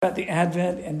About the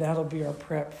Advent, and that'll be our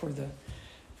prep for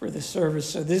the service.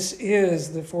 So this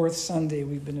is the fourth Sunday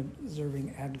we've been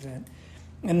observing Advent.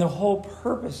 And the whole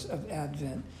purpose of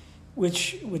Advent,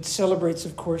 which celebrates,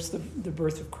 of course, the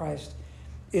birth of Christ,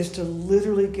 is to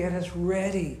literally get us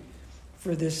ready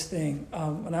for this thing.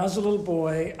 When I was a little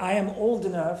boy, I am old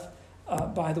enough,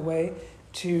 by the way,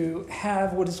 to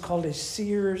have what is called a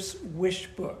Sears wish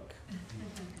book.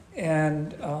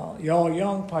 And y'all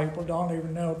young people don't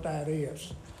even know what that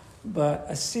is. But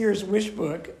a Sears wish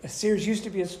book, Sears used to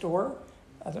be a store.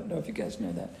 I don't know if you guys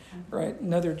know that, right?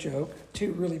 Another joke,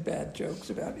 two really bad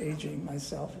jokes about aging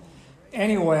myself.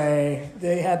 Anyway,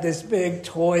 they had this big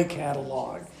toy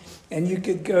catalog, and you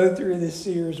could go through the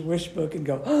Sears wish book and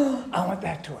go, oh, I want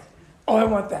that toy. Oh, I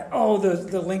want that. Oh,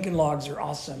 the Lincoln Logs are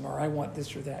awesome, or I want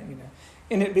this or that,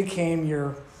 And it became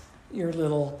your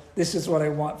little, this is what I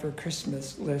want for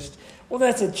Christmas list. Well,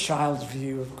 that's a child's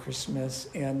view of Christmas,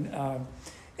 and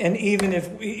even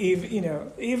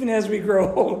even as we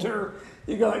grow older,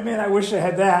 you go like, man, I wish I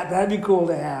had that. That'd be cool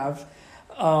to have.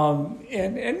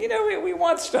 We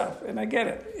want stuff, and I get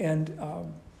it.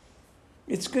 And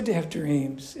it's good to have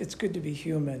dreams. It's good to be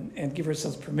human and give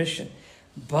ourselves permission.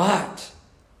 But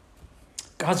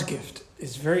God's gift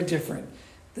is very different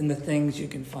than the things you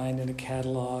can find in a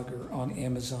catalog or on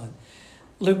Amazon.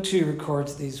 Luke 2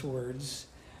 records these words.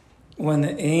 When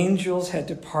the angels had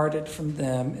departed from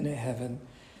them into heaven,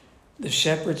 the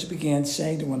shepherds began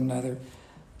saying to one another,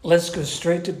 let's go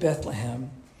straight to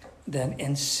Bethlehem then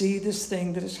and see this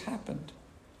thing that has happened.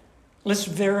 Let's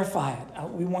verify it.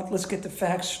 Let's get the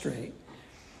facts straight,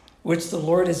 which the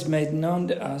Lord has made known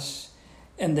to us.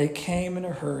 And they came in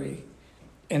a hurry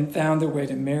and found their way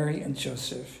to Mary and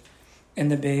Joseph and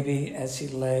the baby as he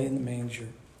lay in the manger.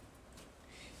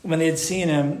 When they had seen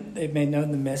him, they made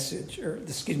known the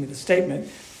statement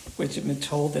which had been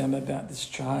told them about this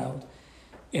child.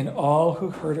 And all who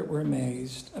heard it were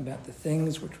amazed about the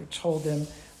things which were told them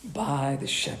by the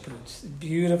shepherds.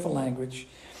 Beautiful language.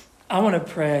 I want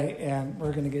to pray, and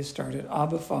we're going to get started.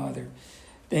 Abba, Father,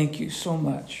 thank you so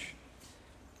much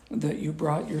that you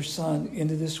brought your Son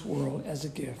into this world as a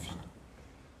gift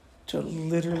to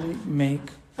literally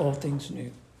make all things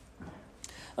new.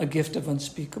 A gift of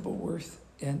unspeakable worth.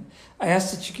 And I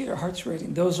ask that you get our hearts ready.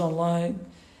 Those online,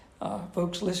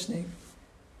 folks listening,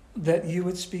 that you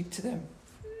would speak to them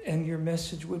and your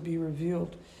message would be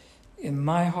revealed in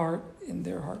my heart, in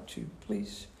their heart too.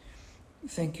 Please.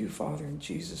 Thank you, Father, in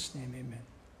Jesus' name, amen.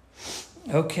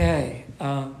 Okay.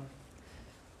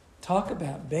 Talk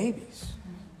about babies.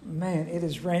 Man, it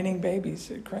is raining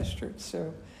babies at Christ Church.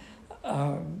 So,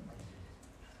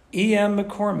 E.M.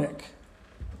 McCormick,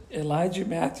 Elijah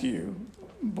Matthew,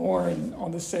 born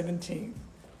on the 17th.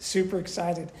 Super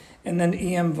excited. And then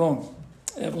E.M. Vaughn,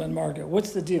 Evelyn Margot.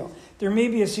 What's the deal? There may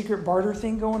be a secret barter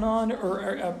thing going on,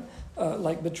 or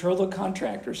like betrothal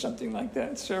contract or something like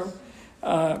that. So,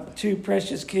 two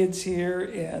precious kids here,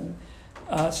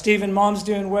 and Stephen, mom's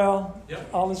doing well. Yep.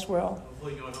 All is well.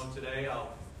 Hopefully going home today. I'll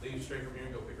leave straight from here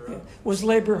and go pick her up. Was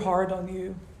labor hard on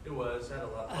you? It was. I had a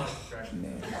lot of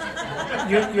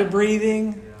distractions. You're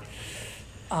breathing.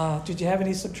 Yeah. Did you have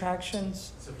any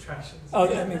subtractions? Subtractions.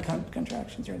 Oh, I mean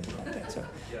contractions or anything like that. So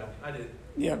Yeah, I did.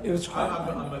 yeah, it was hard.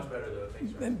 I'm much better though.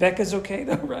 Thanks, right? And Becca's okay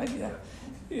though, right?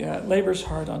 Yeah. Labor's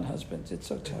hard on husbands. It's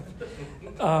so tough.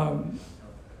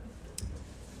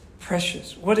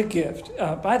 Precious. What a gift.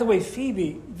 By the way,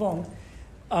 Phoebe Vong,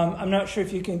 I'm not sure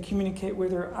if you can communicate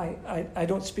with her. I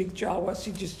don't speak Jawa.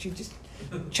 She just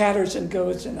chatters and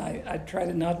goes, and I try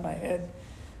to nod my head.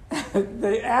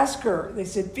 They asked her, they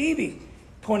said, Phoebe,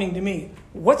 pointing to me,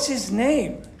 what's his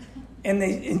name?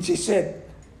 And she said,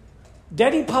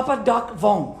 Daddy Papa Doc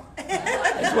Vong.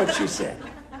 That's what she said.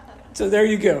 So there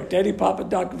you go, Daddy Papa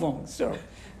Doc Vong. So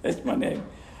that's my name.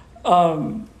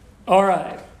 All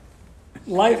right.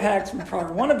 Life hacks from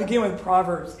Proverbs. I want to begin with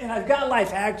Proverbs. And I've got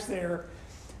life hacks there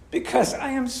because I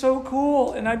am so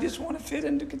cool and I just want to fit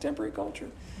into contemporary culture.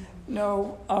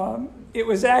 No, it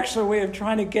was actually a way of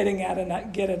trying to get at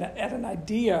an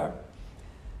idea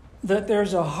that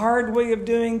there's a hard way of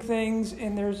doing things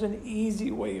and there's an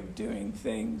easy way of doing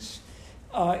things.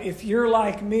 If you're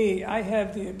like me, I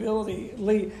have the ability,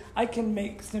 Lee, I can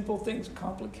make simple things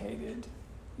complicated,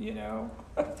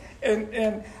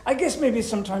 and I guess maybe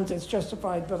sometimes it's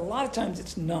justified, but a lot of times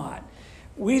it's not.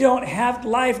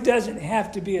 Life doesn't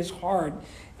have to be as hard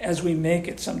as we make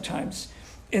it sometimes.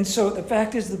 And so the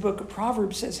fact is the book of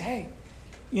Proverbs says, hey,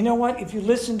 you know what? If you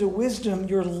listen to wisdom,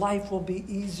 your life will be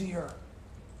easier.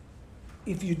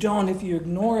 If you don't, if you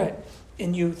ignore it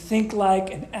and you think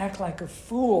like and act like a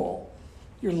fool,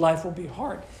 your life will be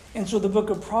hard. And so the book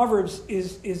of Proverbs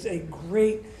is a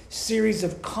great series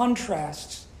of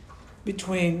contrasts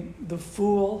between the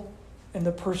fool and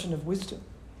the person of wisdom.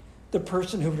 The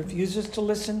person who refuses to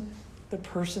listen, the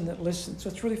person that listens. So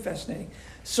it's really fascinating.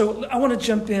 So I want to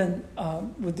jump in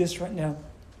with this right now.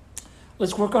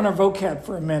 Let's work on our vocab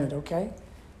for a minute, okay?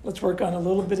 Let's work on a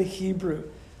little bit of Hebrew.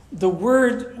 The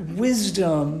word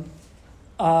wisdom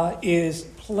is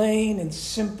plain and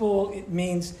simple. It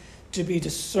means to be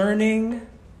discerning.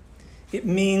 It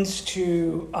means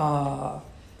to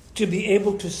be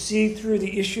able to see through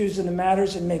the issues and the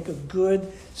matters and make a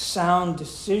good, sound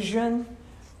decision.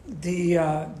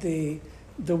 The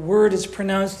word is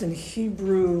pronounced in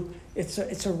Hebrew.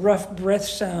 It's a rough breath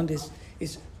sound.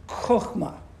 Is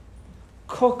chokhmah.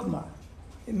 Chokhmah.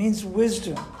 It means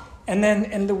wisdom.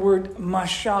 And the word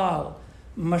mashal,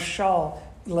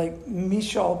 like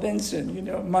Michal Benson,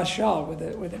 mashal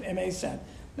with an M-A sound,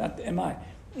 not the M-I.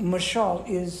 Mashal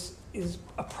is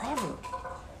a proverb.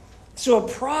 So a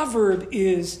proverb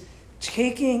is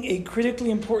taking a critically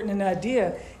important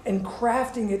idea and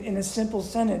crafting it in a simple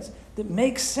sentence that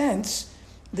makes sense,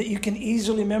 that you can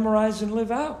easily memorize and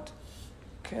live out.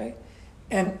 Okay?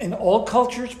 And all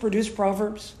cultures produce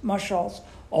proverbs, mashals.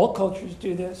 All cultures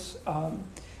do this.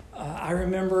 I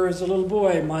remember as a little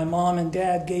boy, my mom and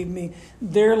dad gave me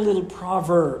their little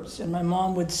proverbs. And my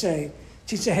mom would say,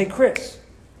 she'd say, hey, Chris,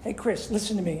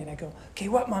 listen to me. And I go, okay,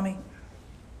 what, Mommy?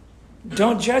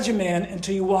 Don't judge a man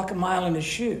until you walk a mile in his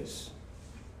shoes.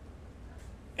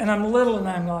 And I'm little and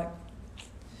I'm like,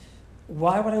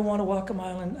 why would I want to walk a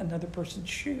mile in another person's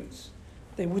shoes?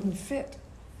 They wouldn't fit.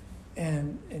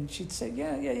 And she'd say,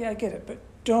 yeah, I get it. But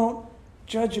don't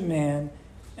judge a man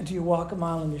until you walk a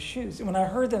mile in his shoes. And when I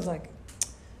heard that, I was like,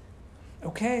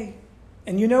 okay.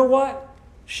 And you know what?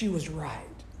 She was right.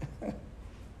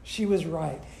 She was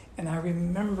right. And I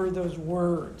remember those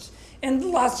words. And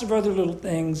lots of other little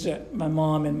things that my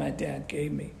mom and my dad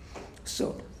gave me.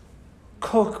 So,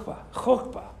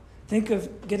 chokmah. Think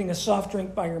of getting a soft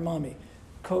drink by your mommy.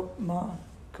 Chokmah.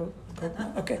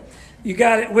 Okay. You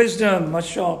got it. Wisdom,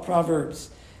 mashal, Proverbs.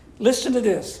 Listen to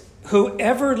this.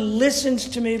 Whoever listens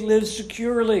to me lives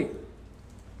securely,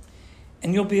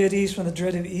 and you'll be at ease from the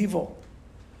dread of evil.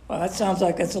 Well, that sounds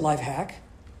like that's a life hack.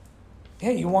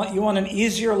 Hey, you want an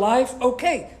easier life?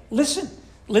 Okay, listen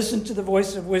to the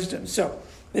voice of wisdom. So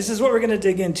this is what we're going to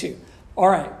dig into. All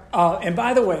right. And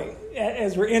by the way,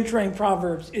 as we're entering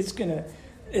Proverbs,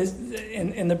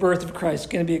 in the birth of Christ,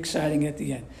 it's going to be exciting at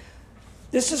the end.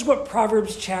 This is what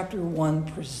Proverbs chapter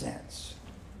 1 presents.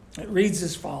 It reads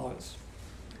as follows.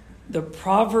 The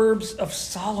Proverbs of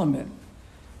Solomon,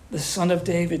 the son of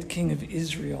David, king of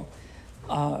Israel.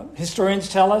 Historians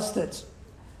tell us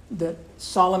that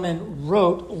Solomon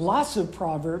wrote lots of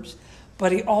proverbs,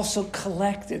 but he also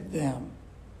collected them.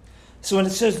 So when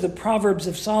it says the Proverbs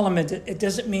of Solomon, it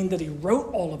doesn't mean that he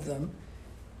wrote all of them.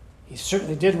 He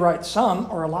certainly did write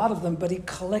some or a lot of them, but he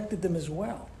collected them as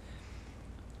well.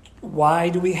 Why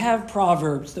do we have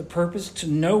Proverbs? The purpose to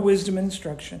know wisdom and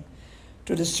instruction,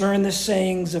 to discern the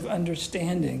sayings of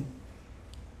understanding,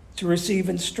 to receive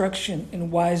instruction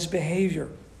in wise behavior,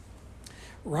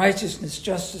 righteousness,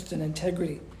 justice, and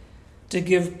integrity, to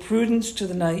give prudence to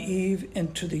the naive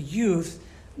and to the youth,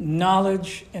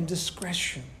 knowledge and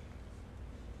discretion.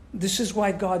 This is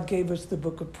why God gave us the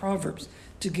book of Proverbs,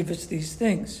 to give us these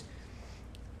things.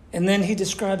 And then he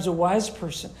describes a wise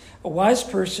person. A wise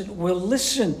person will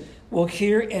listen, will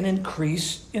hear, and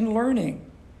increase in learning.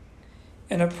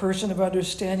 And a person of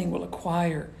understanding will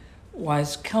acquire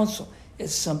wise counsel.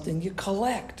 It's something you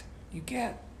collect, you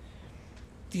get.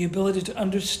 The ability to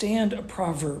understand a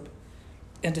proverb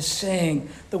and a saying,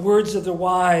 the words of the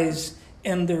wise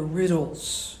and their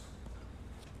riddles.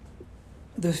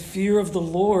 The fear of the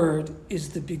Lord is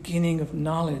the beginning of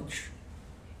knowledge.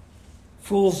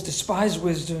 Fools despise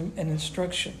wisdom and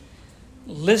instruction.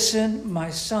 Listen, my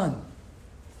son,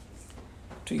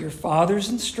 to your father's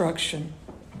instruction,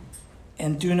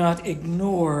 and do not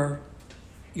ignore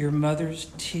your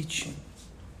mother's teaching.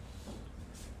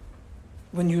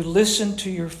 When you listen to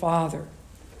your father,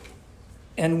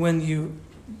 and when you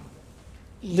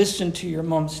listen to your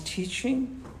mom's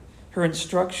teaching, her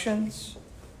instructions,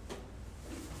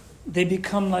 they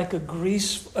become like a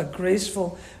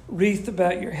graceful wreath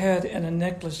about your head and a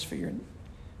necklace for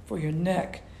your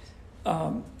neck.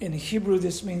 In Hebrew,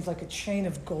 this means like a chain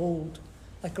of gold,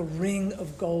 like a ring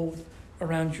of gold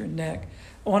around your neck.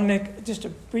 I want to make just a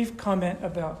brief comment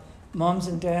about moms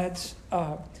and dads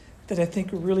that I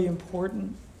think are really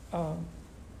important.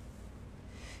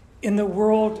 In the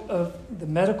world of the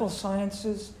medical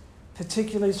sciences,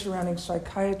 particularly surrounding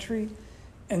psychiatry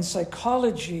and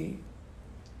psychology,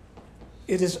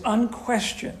 It is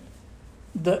unquestioned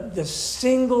the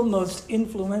single most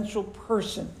influential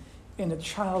person in a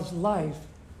child's life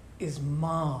is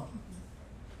mom.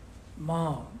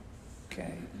 Mom,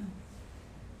 okay?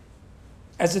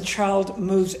 As a child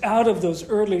moves out of those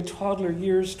early toddler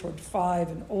years toward 5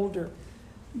 and older,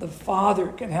 the father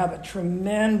can have a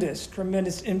tremendous,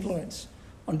 tremendous influence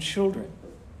on children.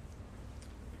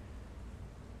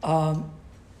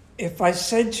 If I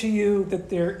said to you that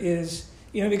there is,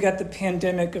 we got the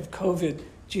pandemic of COVID.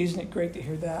 Gee, isn't it great to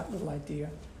hear that little idea?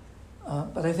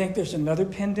 But I think there's another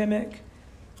pandemic,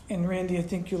 and Randy, I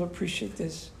think you'll appreciate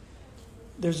this.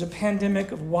 There's a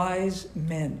pandemic of wise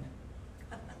men.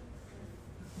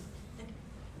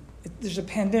 There's a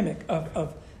pandemic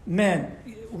of men,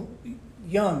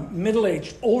 young,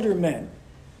 middle-aged, older men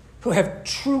who have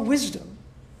true wisdom,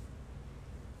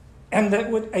 and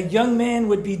that what a young man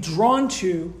would be drawn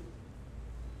to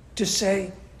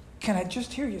say, can I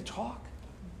just hear you talk?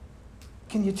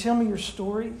 Can you tell me your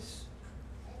stories?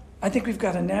 I think we've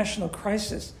got a national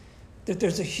crisis, that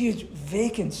there's a huge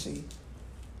vacancy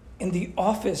in the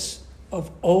office of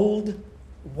old,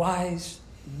 wise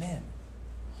men.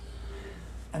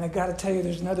 And I got to tell you,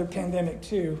 there's another pandemic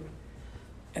too,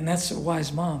 and that's the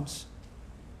wise moms.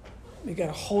 We got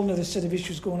a whole other set of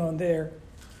issues going on there.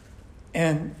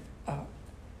 And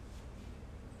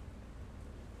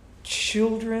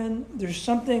children, there's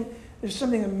something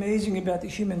amazing about the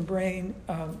human brain.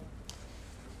 Do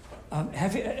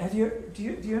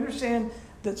you understand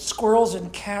that squirrels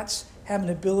and cats have an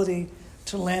ability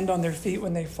to land on their feet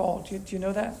when they fall? Do you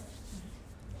know that?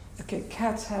 Okay,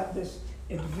 cats have this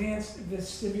advanced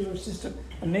vestibular system,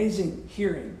 amazing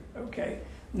hearing, okay?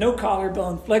 No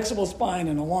collarbone, flexible spine,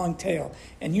 and a long tail.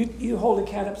 And you hold a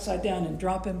cat upside down and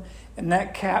drop him, and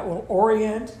that cat will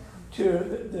orient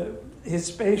to his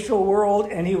spatial world,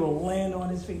 and he will land on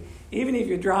his feet. Even if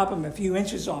you drop him a few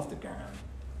inches off the ground,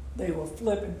 they will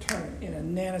flip and turn in a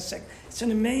nanosecond. It's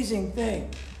an amazing thing.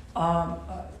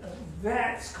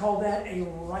 Vets call that a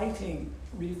righting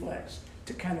reflex,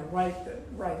 to kind of right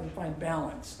and find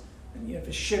balance. And if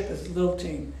a ship is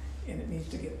lilting and it needs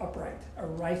to get upright, a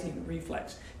righting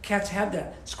reflex. Cats have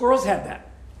that. Squirrels have that.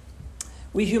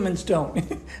 We humans don't.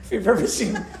 If you've ever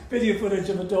seen video footage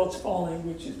of adults falling,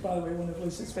 which is, by the way, one of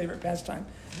Lisa's favorite pastimes,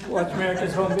 watch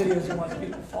America's Home Videos and watch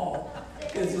people fall.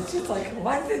 Because it's just like,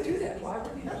 why did they do that? Why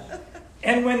would you?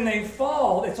 And when they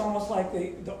fall, it's almost like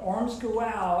the arms go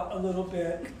out a little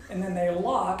bit, and then they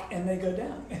lock, and they go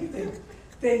down. And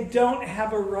they don't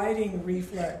have a righting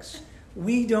reflex.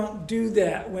 We don't do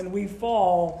that. When we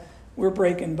fall, we're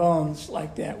breaking bones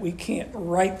like that. We can't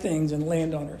right things and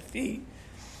land on our feet.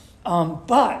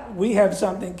 But we have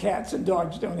something cats and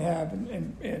dogs don't have,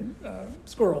 and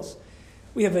squirrels.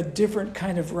 We have a different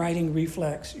kind of righting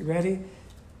reflex. You ready?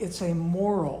 It's a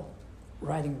moral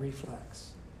righting reflex.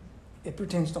 It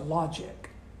pertains to logic.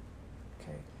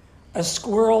 Okay. A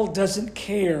squirrel doesn't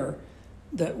care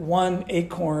that one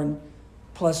acorn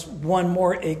plus one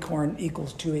more acorn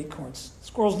equals 2 acorns.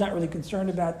 Squirrel's not really concerned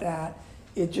about that.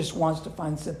 It just wants to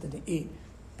find something to eat.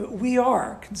 But we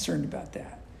are concerned about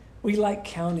that. We like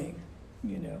counting,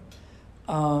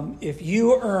 If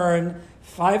you earn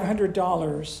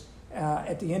 $500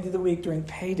 at the end of the week during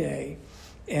payday,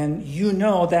 and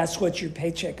that's what your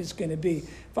paycheck is going to be,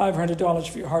 $500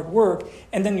 for your hard work,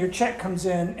 and then your check comes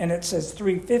in and it says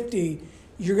 $350,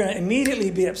 you're going to immediately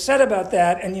be upset about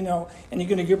that, and you're going to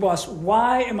give your boss,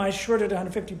 why am I short at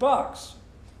 $150?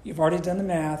 You've already done the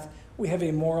math. We have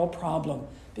a moral problem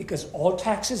because all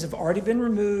taxes have already been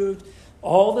removed.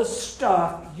 All the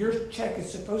stuff, your check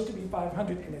is supposed to be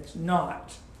 $500 and it's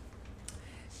not.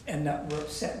 And we're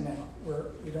upset now.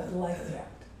 We don't like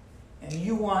that. And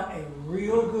you want a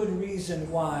real good reason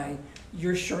why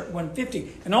you're short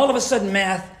 $150. And all of a sudden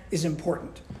math is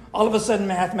important. All of a sudden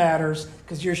math matters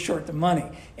because you're short the money.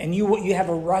 And you have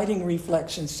a righting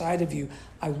reflex inside of you.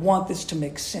 I want this to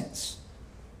make sense.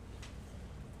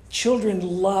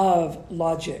 Children love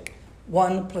logic.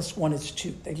 1 + 1 is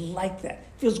 2. They like that.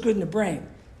 It feels good in the brain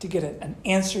to get an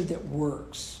answer that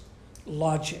works.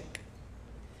 Logic.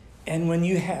 And when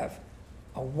you have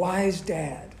a wise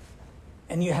dad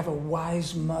and you have a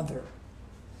wise mother,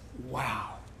 wow.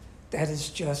 That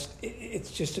is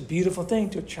it's just a beautiful thing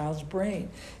to a child's brain.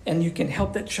 And you can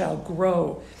help that child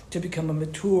grow to become a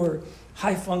mature,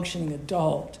 high-functioning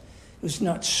adult who's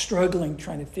not struggling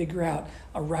trying to figure out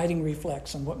a righting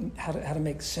reflex on how to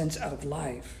make sense out of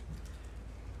life.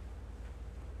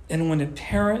 And when a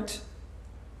parent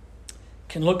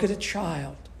can look at a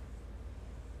child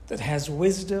that has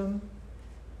wisdom,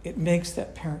 it makes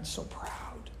that parent so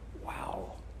proud.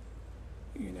 Wow.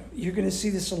 You're going to see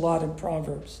this a lot in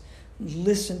Proverbs.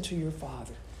 Listen to your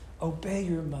father. Obey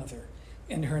your mother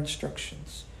and her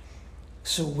instructions.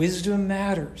 So wisdom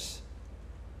matters.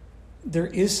 There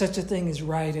is such a thing as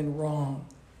right and wrong.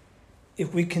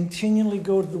 If we continually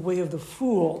go to the way of the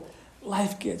fool,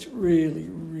 life gets really,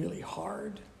 really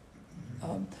hard.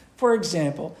 For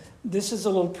example, this is a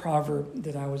little proverb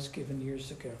that I was given years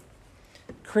ago.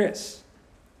 Chris,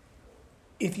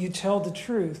 if you tell the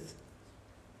truth,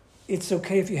 it's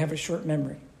okay if you have a short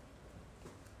memory.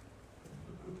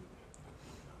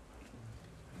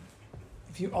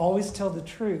 If you always tell the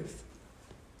truth,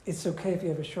 it's okay if you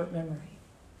have a short memory.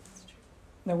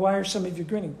 Now, why are some of you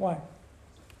grinning? Why?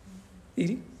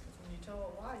 Edie? When you tell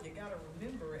a lie, you got to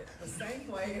remember it the same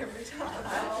way every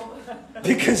time.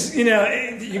 Because,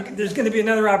 there's going to be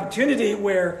another opportunity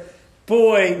where,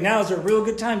 boy, now's a real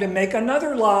good time to make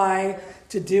another lie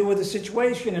to deal with the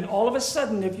situation. And all of a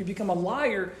sudden, if you become a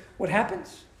liar, what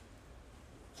happens?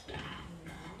 You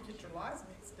get your lies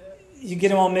mixed up. You get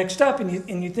them all mixed up,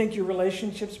 and you think your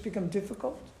relationships become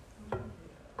difficult?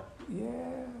 Yeah.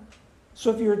 So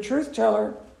if you're a truth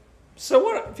teller, so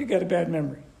what if you got a bad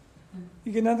memory?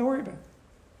 You get nothing to worry about.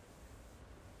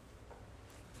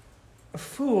 A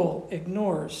fool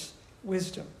ignores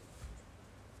wisdom.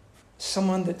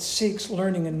 Someone that seeks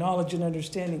learning and knowledge and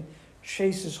understanding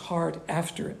chases hard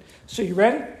after it. So you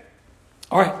ready?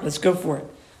 All right, let's go for it.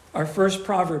 Our first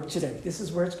proverb today. This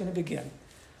is where it's going to begin.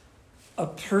 A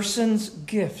person's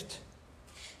gift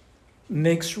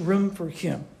makes room for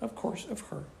him, of course, of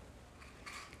her,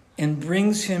 and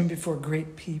brings him before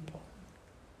great people.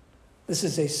 This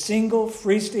is a single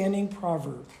freestanding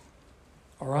proverb.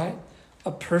 All right?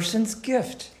 A person's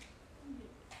gift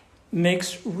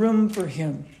makes room for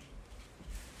him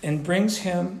and brings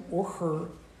him or her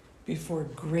before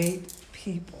great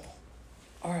people.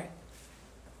 All right.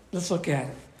 Let's look at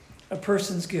it. A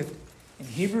person's gift. In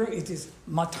Hebrew, it is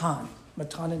matan.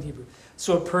 Matan in Hebrew.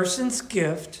 So a person's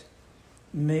gift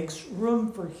makes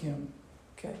room for him.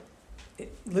 Okay?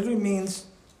 It literally means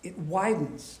it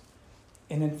widens.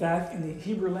 And in fact, in the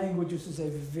Hebrew language, this is a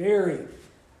very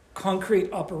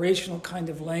concrete, operational kind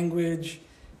of language.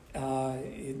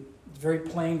 It's very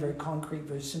plain, very concrete,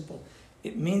 very simple.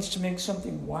 It means to make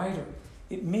something wider.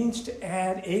 It means to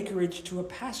add acreage to a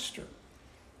pasture,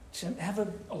 to have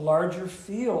a larger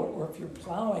field, or if you're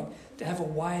plowing, to have a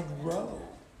wide row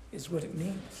is what it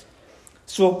means.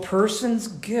 So a person's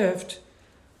gift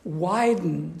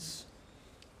widens.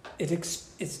 It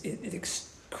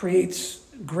creates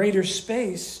greater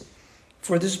space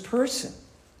for this person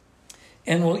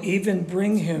and will even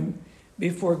bring him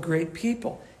before great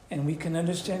people. And we can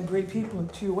understand great people in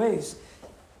two ways.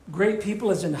 Great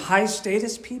people as in high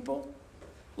status people,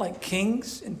 like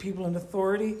kings and people in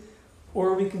authority,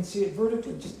 or we can see it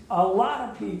vertically, just a lot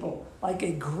of people, like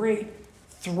a great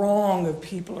throng of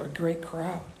people or a great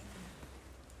crowd.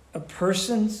 A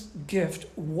person's gift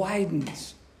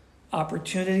widens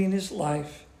opportunity in his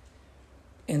life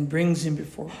and brings him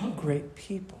before great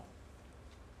people.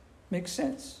 Makes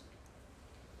sense?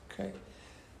 Okay.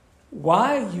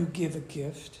 Why you give a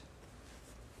gift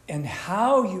and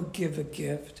how you give a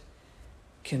gift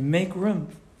can make room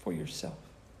for yourself.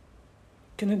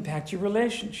 Can impact your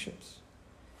relationships.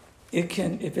 It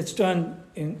can, if it's done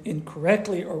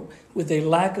incorrectly or with a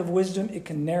lack of wisdom, it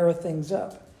can narrow things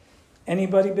up.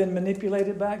 Anybody been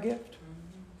manipulated by a gift?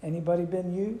 Anybody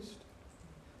been used?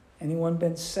 Anyone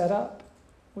been set up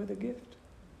with a gift?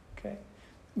 Okay.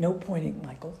 No pointing,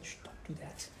 Michael. Shh, don't do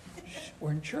that. Shh,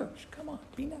 we're in church. Come on,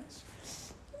 be nice.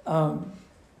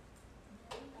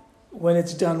 When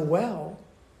it's done well,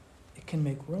 it can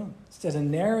make room. Instead of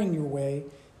narrowing your way,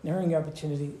 narrowing your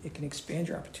opportunity, it can expand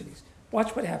your opportunities.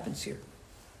 Watch what happens here.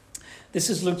 This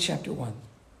is Luke chapter 1.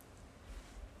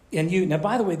 Now,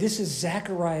 by the way, this is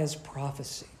Zechariah's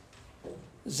prophecy.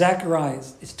 Zechariah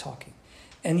is talking.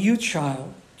 And you,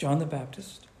 child, John the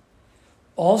Baptist,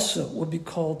 also will be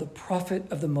called the prophet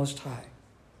of the Most High.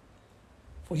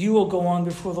 For you will go on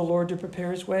before the Lord to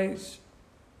prepare his ways,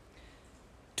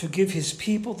 to give his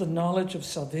people the knowledge of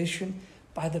salvation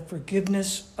by the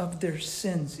forgiveness of their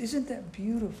sins. Isn't that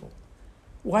beautiful?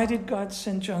 Why did God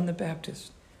send John the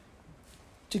Baptist?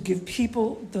 To give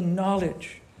people the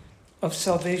knowledge of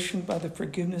salvation by the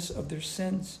forgiveness of their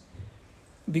sins,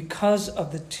 because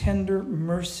of the tender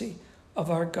mercy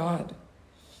of our God,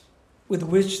 with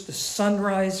which the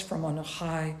sunrise from on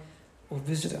high will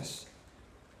visit us,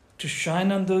 to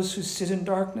shine on those who sit in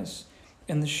darkness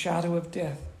and the shadow of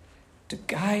death, to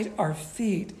guide our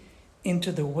feet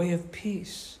into the way of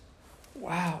peace.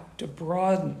 Wow, to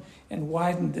broaden and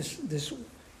widen this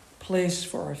place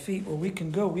for our feet where we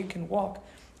can go, we can walk.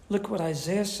 Look what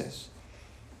Isaiah says.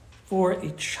 For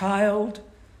a child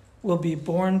will be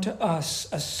born to us.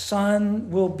 A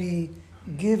son will be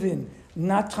given.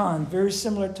 Natan, very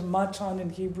similar to matan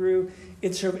in Hebrew.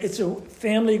 It's a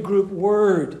family group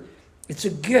word. It's a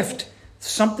gift.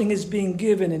 Something is being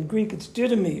given. In Greek, it's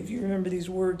didomi, if you remember these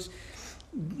words.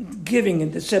 Giving,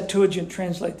 and the Septuagint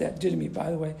translate that, didomi,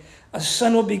 by the way. A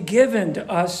son will be given to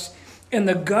us, and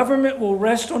the government will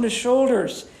rest on his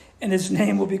shoulders, and his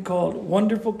name will be called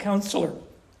Wonderful Counselor,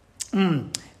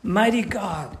 Mighty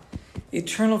God,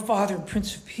 Eternal Father, and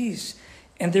Prince of Peace.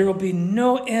 And there will be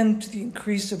no end to the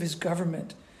increase of his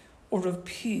government or of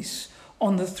peace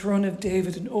on the throne of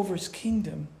David and over his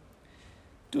kingdom,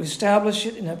 to establish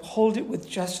it and uphold it with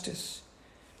justice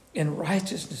and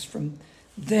righteousness from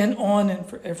then on and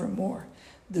forevermore.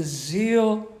 The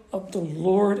zeal of the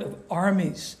Lord of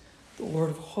armies, the Lord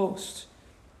of hosts,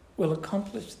 will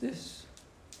accomplish this.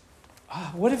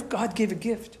 What if God gave a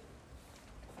gift?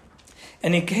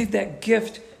 And he gave that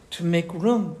gift to make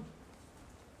room.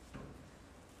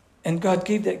 And God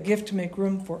gave that gift to make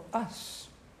room for us.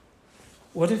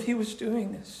 What if he was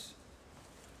doing this?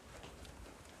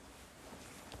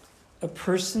 A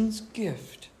person's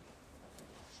gift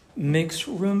makes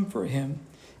room for him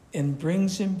and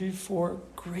brings him before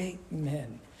great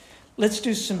men. Let's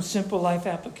do some simple life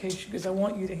application, because I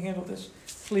want you to handle this,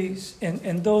 please.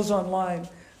 And those online,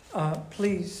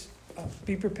 please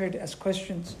be prepared to ask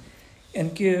questions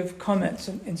and give comments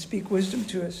and speak wisdom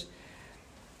to us.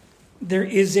 There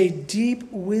is a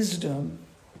deep wisdom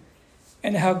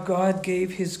in how God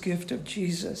gave his gift of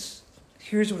Jesus.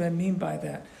 Here's what I mean by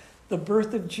that. The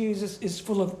birth of Jesus is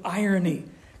full of irony,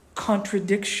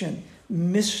 contradiction,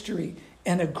 mystery,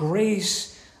 and a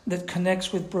grace that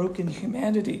connects with broken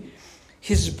humanity.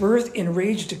 His birth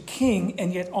enraged a king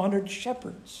and yet honored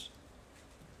shepherds.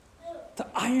 The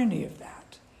irony of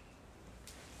that.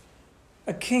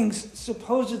 A king's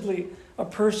supposedly a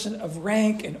person of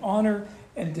rank and honor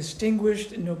and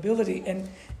distinguished nobility,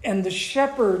 and the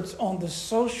shepherds on the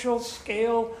social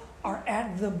scale are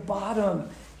at the bottom.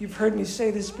 You've heard me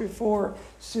say this before,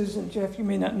 Susan, Jeff, you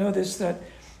may not know this, that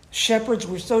shepherds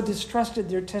were so distrusted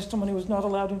their testimony was not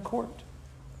allowed in court.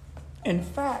 In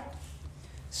fact,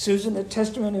 Susan, the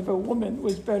testimony of a woman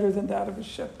was better than that of a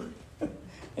shepherd.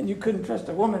 And you couldn't trust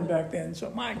a woman back then, so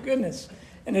my goodness.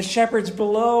 And the shepherds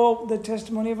below the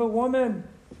testimony of a woman,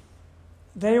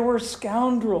 they were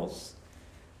scoundrels.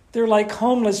 They're like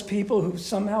homeless people who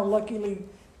somehow luckily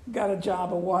got a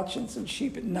job of watching some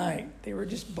sheep at night. They were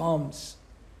just bums.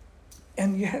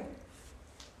 And yet,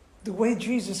 the way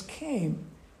Jesus came,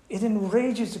 it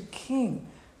enrages a king,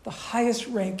 the highest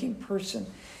ranking person.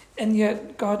 And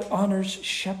yet, God honors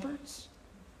shepherds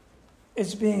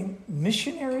as being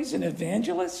missionaries and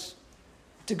evangelists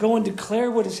to go and declare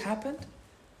what has happened.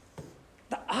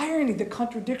 The irony, the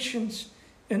contradictions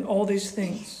in all these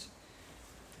things.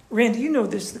 Randy, you know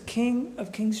this, the King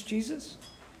of Kings, Jesus.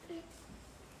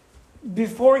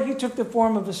 Before he took the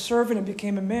form of a servant and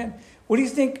became a man, what do you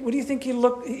think he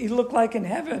looked like in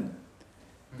heaven?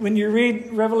 When you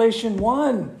read Revelation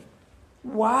 1,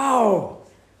 wow,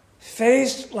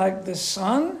 face like the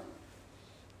sun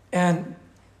and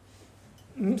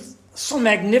so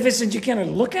magnificent you can't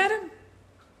even look at him.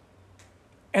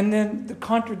 And then the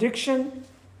contradiction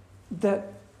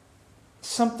that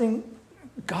something,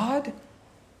 God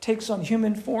takes on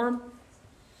human form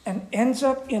and ends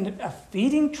up in a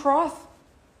feeding trough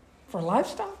for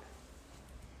livestock?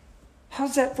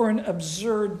 How's that for an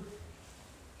absurd,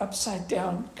 upside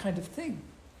down kind of thing?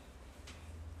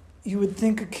 You would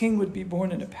think a king would be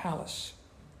born in a palace.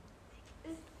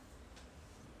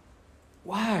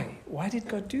 Why? Why did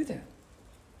God do that?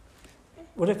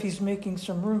 What if he's making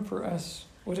some room for us?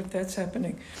 What if that's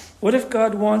happening? What if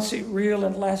God wants a real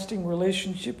and lasting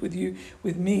relationship with you,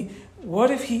 with me?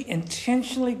 What if he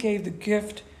intentionally gave the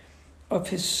gift of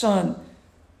his son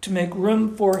to make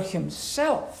room for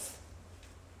himself?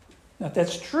 Now, if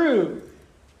that's true,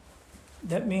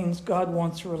 that means God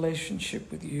wants a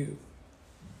relationship with you.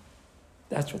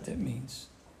 That's what that means.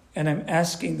 And I'm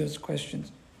asking those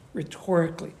questions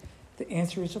rhetorically. The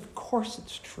answer is, of course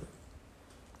it's true.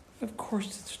 Of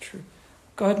course it's true.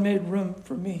 God made room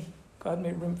for me. God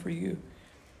made room for you.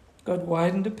 God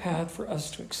widened a path for us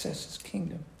to access his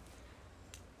kingdom.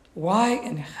 Why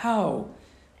and how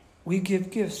we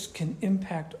give gifts can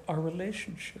impact our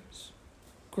relationships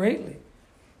greatly.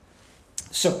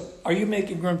 So, are you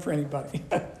making room for anybody?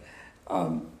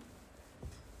 A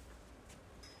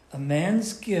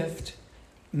man's gift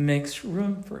makes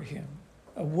room for him.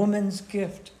 A woman's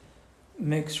gift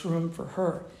makes room for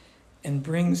her and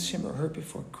brings him or her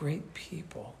before great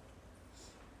people.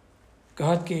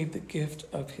 God gave the gift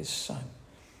of his son,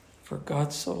 for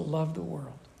God so loved the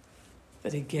world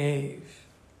that he gave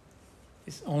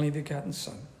his only begotten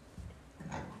Son.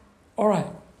 All right,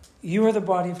 you are the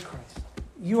body of Christ.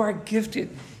 You are gifted.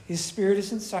 His Spirit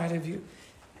is inside of you.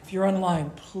 If you're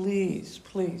online, please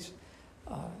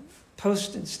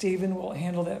post, and Stephen will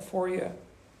handle that for you.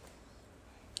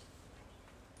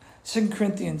 2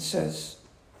 Corinthians says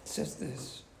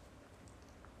this.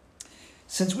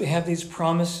 Since we have these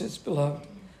promises, beloved,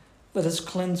 let us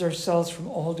cleanse ourselves from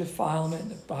all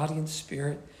defilement of body and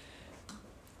spirit,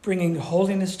 bringing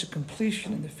holiness to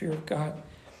completion in the fear of God.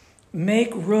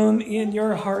 Make room in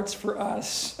your hearts for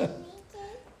us.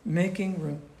 Making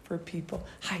room for people.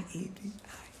 Hi, Evie.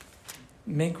 Hi.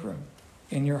 Make room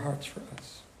in your hearts for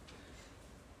us.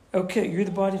 Okay, you're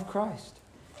the body of Christ.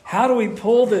 How do we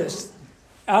pull this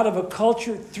out of a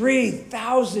culture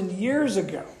 3,000 years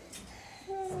ago?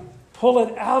 Pull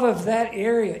it out of that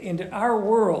area into our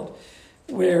world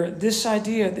where this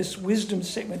idea, this wisdom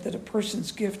statement that a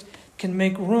person's gift can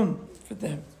make room for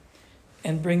them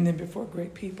and bring them before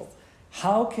great people.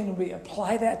 How can we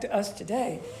apply that to us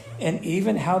today? And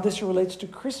even how this relates to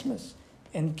Christmas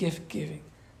and gift giving.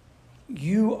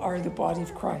 You are the body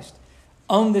of Christ.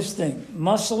 Own this thing.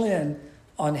 Muscle in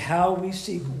on how we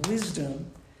seek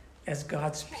wisdom as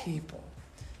God's people.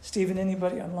 Stephen,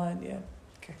 anybody online yet?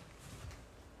 Okay.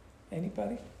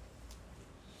 Anybody?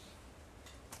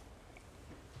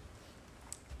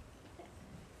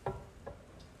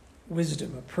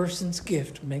 Wisdom, a person's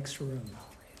gift, makes room for him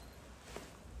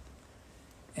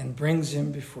and brings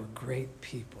him before great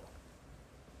people.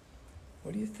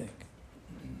 What do you think?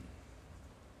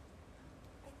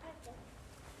 I have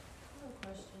a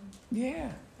question.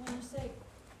 Yeah. When you say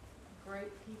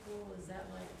great people, is that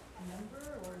like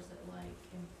number or is it like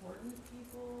important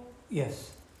people?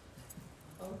 Yes.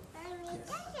 Both?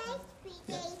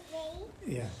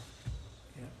 Yeah.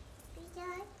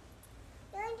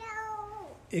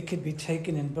 It could be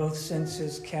taken in both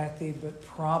senses, Kathy, but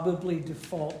probably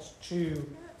defaults to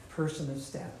person of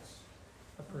status.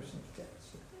 A person of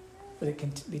status. But it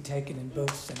can be taken in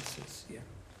both senses, yeah.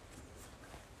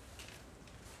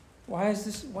 Why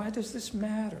does this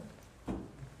matter?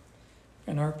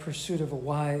 In our pursuit of a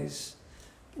wise,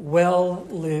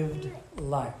 well-lived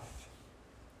life.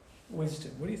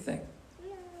 Wisdom. What do you think?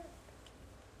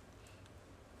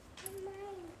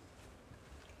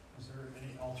 Is there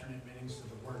any alternate meanings to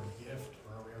the word gift,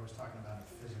 or are we always talking about a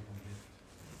physical gift?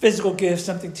 Physical gift,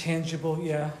 something tangible,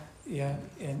 yeah.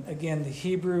 And again, the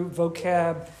Hebrew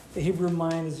vocab, the Hebrew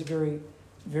mind is very,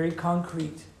 very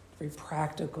concrete, very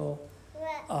practical.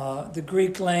 The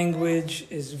Greek language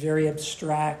is very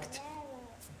abstract,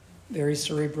 very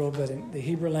cerebral, but in the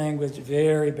Hebrew language,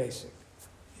 very basic.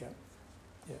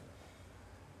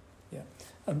 Yeah.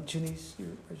 Janice,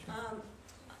 you're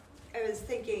I was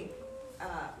thinking,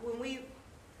 when we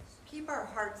keep our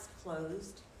hearts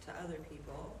closed to other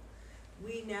people,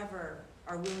 we never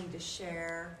are willing to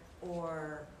share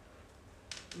or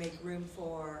make room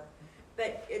for.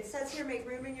 But it says here, make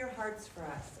room in your hearts for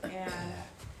us. And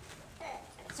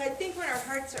so I think when our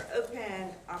hearts are open,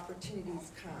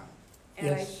 opportunities come.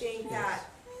 And I think that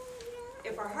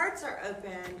if our hearts are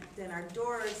open, then our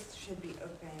doors should be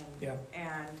open. Yeah.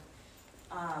 And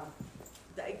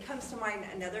it comes to mind,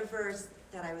 another verse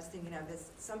that I was thinking of is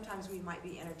sometimes we might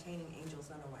be entertaining angels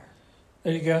unaware.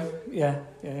 There you go. Yeah.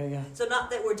 So not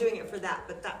that we're doing it for that,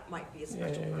 but that might be a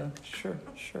special Yeah. verse.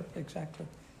 Sure, exactly.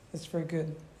 That's very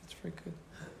good.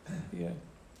 Yeah.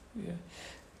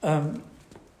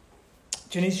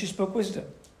 Janice, you spoke wisdom.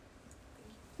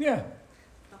 Yeah.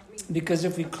 Not me. Because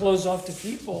if we close off to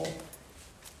people,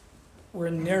 we're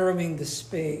narrowing the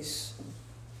space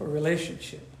for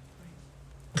relationship.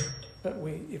 But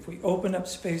if we open up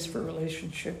space for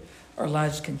relationship, our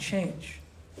lives can change.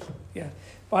 Yeah.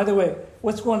 By the way,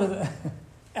 what's one of the...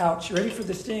 Ouch. You ready for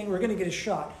the sting? We're going to get a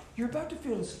shot. You're about to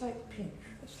feel a slight pinch,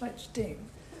 a slight sting,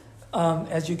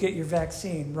 as you get your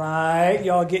vaccine. Right?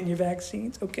 Y'all getting your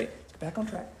vaccines? Okay. Let's get back on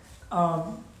track.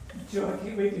 Joe, I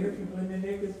can't wait to hear from Linda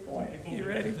Nick at this point. You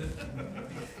ready?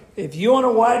 If you want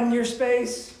to widen your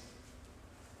space,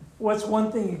 what's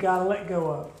one thing you got to let go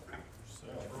of?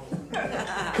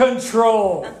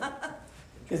 Control.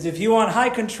 Because if you want high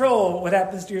control, what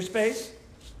happens to your space?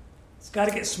 It's got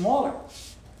to get smaller.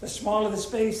 The smaller the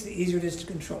space, the easier it is to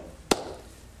control.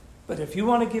 But if you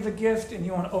want to give a gift and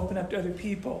you want to open up to other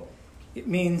people, it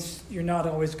means you're not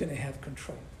always going to have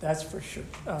control. That's for sure.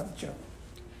 Joe.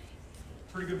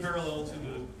 Pretty good parallel to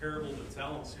the parable of the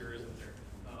talents here, isn't there?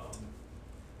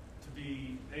 To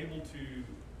be able to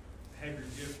have your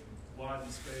gift widen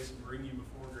space and bring you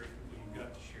before great people, you've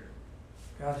got to share.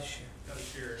 Got to share. Got to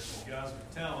share. And the guys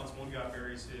with talents, one guy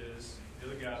buries his, the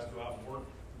other guys go out and work,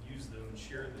 use them, and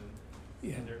share them.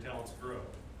 Yeah. and their talents grow.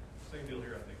 Same deal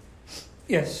here, I think.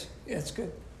 Yes, that's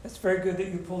good. That's very good that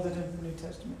you pulled it into the New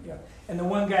Testament. Yeah. And the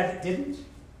one guy that didn't,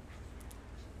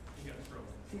 You got in trouble.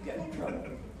 he got in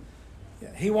trouble.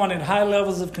 Yeah. He wanted high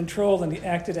levels of control, and he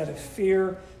acted out of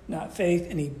fear, not faith,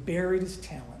 and he buried his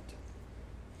talent.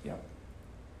 Yeah.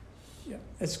 Yeah,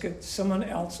 that's good. Someone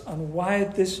else on why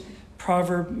this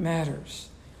proverb matters.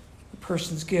 A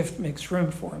person's gift makes room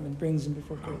for him and brings him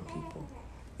before great people.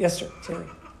 Yes, sir. Terry.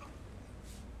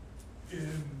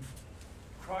 In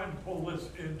trying to pull this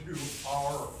into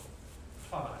our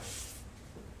time,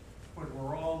 when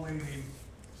we're all leading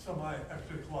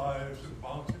semi-hectic lives and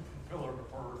bouncing from pillar to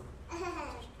pillar,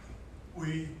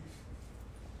 we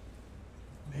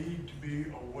need to be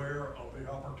aware of the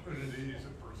opportunities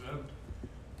that present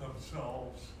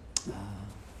themselves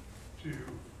to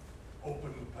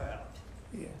open the path,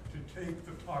 Yeah. to take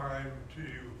the time to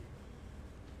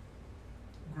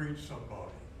greet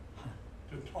somebody,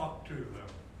 to talk to them,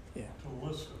 Yeah. to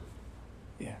listen,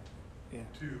 Yeah. Yeah.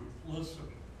 to listen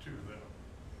to them.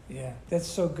 Yeah. That's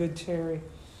so good, Terry.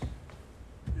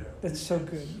 Yeah, That's so it's-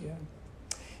 good. Yeah.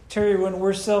 Terry, when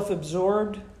we're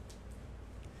self-absorbed,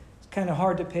 it's kind of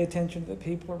hard to pay attention to the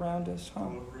people around us, huh?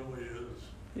 Well, it really is.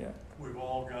 Yeah. We've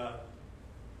all got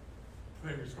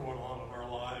things going on in our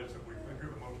lives that we think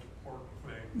are the most important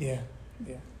things, Yeah.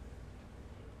 Yeah.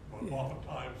 but Yeah.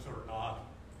 oftentimes they're not.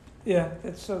 Yeah,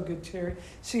 that's so good, Terry.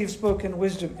 See, you've spoken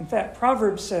wisdom. In fact,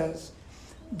 Proverbs says,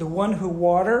 the one who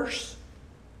waters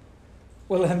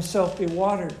will himself be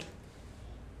watered.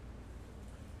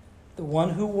 The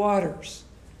one who waters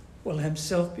will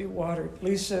himself be watered.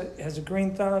 Lisa has a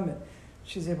green thumb, and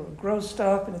she's able to grow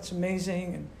stuff, and it's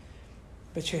amazing,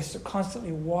 but she has to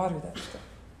constantly water that stuff.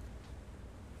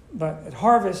 But at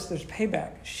harvest, there's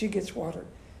payback. She gets watered.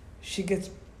 She gets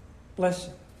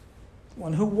blessing.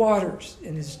 One who waters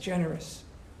and is generous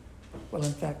will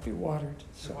in fact be watered.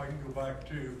 If So I can go back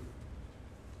to,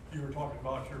 you were talking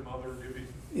about your mother giving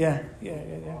yeah.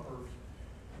 offers.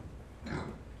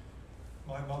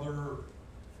 My mother,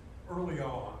 early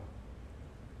on,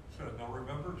 said, now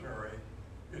remember, Terry,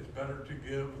 it's better to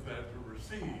give than to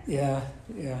receive. Yeah.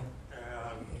 And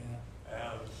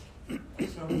as a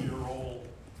 7-year-old,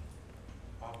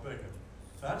 I'm thinking,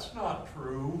 that's not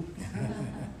true.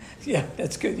 Yeah,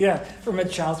 that's good. Yeah, from a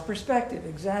child's perspective,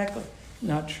 exactly.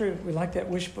 Not true. We like that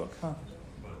wish book, huh?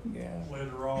 But Yeah.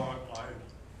 later on, I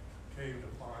came to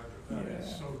find that that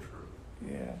is Yeah. so true,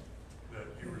 Yeah. that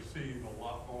you receive a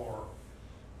lot more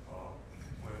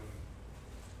when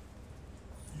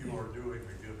you are doing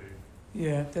the giving.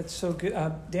 Yeah, that's so good.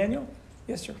 Daniel?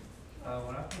 Yes, sir.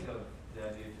 When I think of the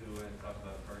idea too, when I talk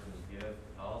about a person's gift,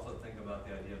 I also think about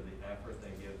the idea of the effort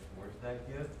they give towards that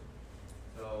gift.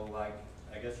 So like,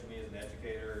 I guess for me as an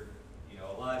educator,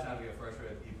 a lot of times we get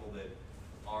frustrated with people that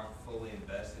aren't fully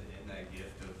invested in that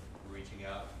gift of reaching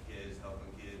out to kids, helping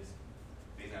kids,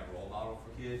 being that role model for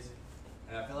kids.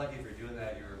 And I feel like if you're doing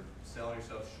that, you're selling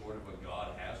yourself short of what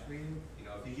God has for you.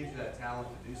 If He gives you that talent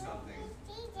to do something,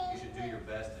 you should do your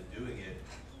best at doing it,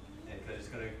 and because it's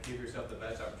going to give yourself the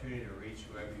best opportunity to reach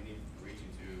whoever you need to reach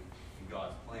into in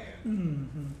God's plan.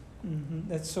 Mm-hmm. Mm-hmm.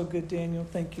 That's so good, Daniel.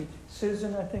 Thank you.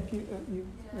 Susan, I think you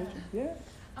Yeah. yeah?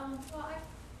 Well, I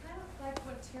kind of like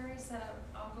what Terry said.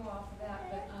 I'll go off of that,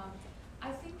 but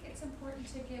I think it's important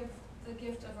to give the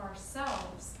gift of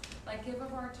ourselves, like give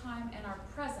of our time and our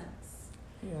presence.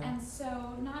 Yeah. And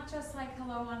so not just like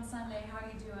hello on Sunday, how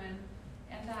you doing,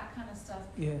 and that kind of stuff,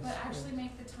 Yes. but actually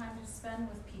make the time to spend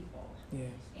with people,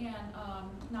 Yes.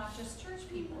 and not just church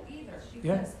people either, Yeah.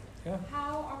 because Yeah.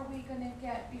 how are we going to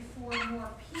get before more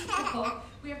people?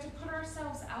 We have to put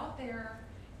ourselves out there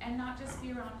and not just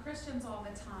be around Christians all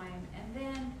the time, and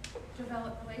then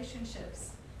develop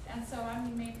relationships. And so,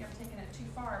 maybe I'm taking it too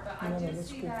far, but I No, do that's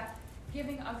see good. that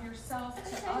giving of yourself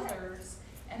to others,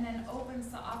 and then opens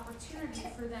the opportunity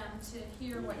for them to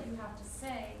hear what you have to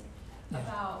say Yeah.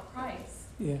 about Christ.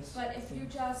 Yes. But if you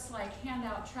just hand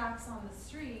out tracts on the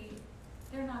street,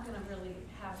 they're not going to really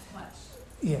have much.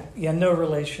 Yeah. No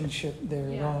relationship there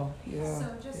at Yeah. all. Yeah.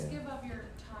 So just yeah. give up your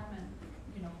time and,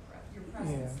 your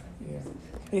presence. I think Yeah. is a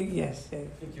good thing. Yes,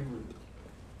 Dave. I think you were,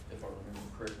 if I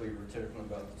remember correctly, you were talking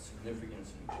about the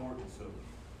significance and importance of,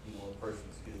 a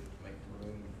person's gift, making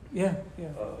room, Yeah.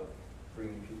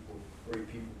 bringing great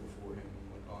people before him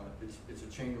and whatnot. It's a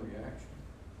chain reaction.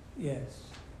 Yes.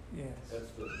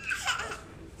 That's the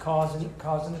Cause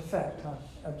and effect, huh?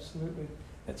 Absolutely.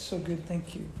 That's so good.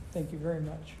 Thank you. Thank you very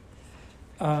much.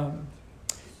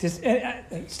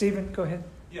 Stephen, go ahead.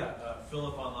 Yeah,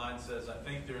 Philip online says, I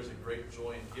think there is a great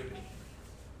joy in giving.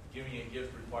 Giving a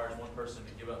gift requires one person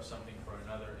to give up something for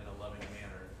another in a loving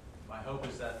manner. my hope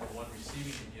is that the one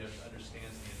receiving the gift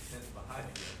understands the intent behind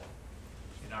the gift.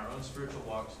 In our own spiritual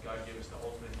walks, God gave us the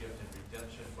ultimate gift in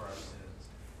redemption for our sins.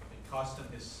 It cost him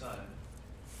his son,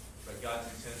 but God's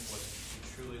intent was to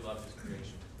truly love his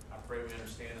creation. I pray we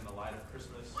understand in the light of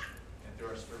Christmas and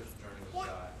through our spiritual journey with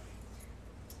God.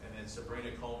 And then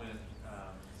Sabrina Coleman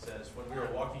says, when we are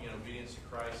walking in obedience to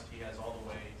Christ, he has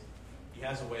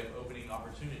a way of opening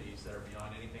opportunities that are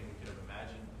beyond anything we could have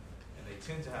imagined, and they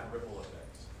tend to have ripple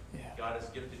effects. Yeah. God has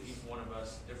gifted each one of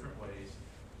us different ways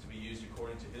to be used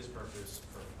according to his purpose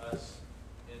for us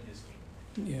in his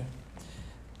kingdom. Yeah.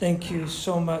 Thank you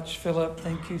so much, Philip.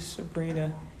 Thank you,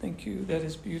 Sabrina. Thank you. That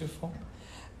is beautiful.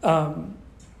 I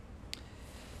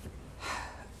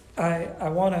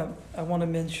want to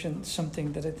mention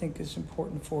something that I think is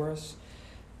important for us.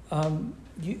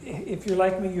 If you're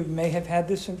like me, you may have had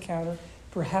this encounter.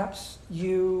 Perhaps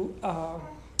you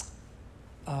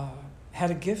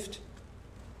had a gift,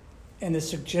 and the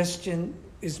suggestion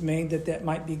is made that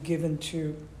might be given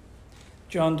to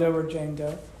John Doe or Jane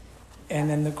Doe.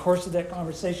 And in the course of that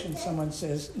conversation, someone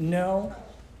says, no,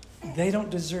 they don't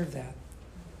deserve that.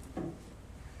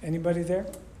 Anybody there?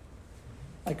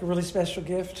 Like a really special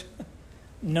gift?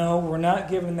 No, we're not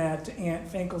giving that to Aunt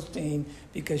Finkelstein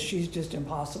because she's just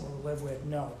impossible to live with.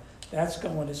 No, that's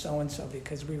going to so-and-so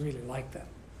because we really like them.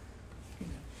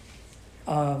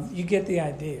 You get the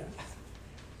idea.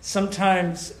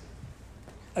 Sometimes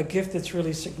a gift that's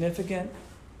really significant,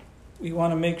 we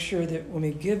want to make sure that when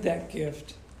we give that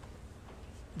gift,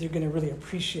 they're going to really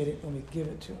appreciate it when we give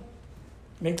it to them.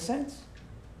 Make sense?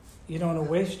 You don't want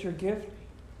to waste your gift.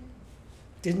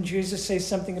 Didn't Jesus say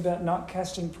something about not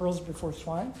casting pearls before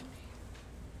swine?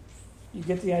 You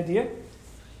get the idea?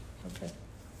 Okay.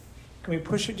 Can we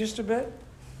push it just a bit?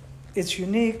 It's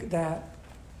unique that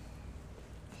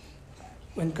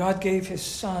when God gave his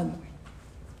son,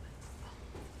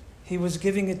 he was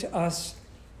giving it to us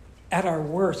at our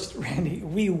worst, Randy.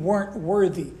 We weren't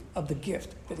worthy of the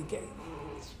gift that he gave.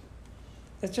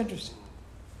 That's interesting.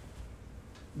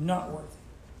 Not worthy.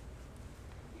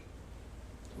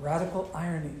 Radical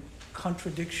irony,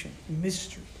 contradiction,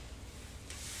 mystery.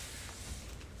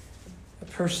 A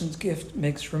person's gift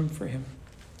makes room for him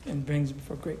and brings him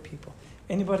before great people.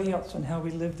 Anybody else on how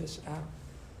we live this out?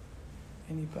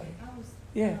 Anybody? I was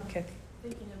Kathy.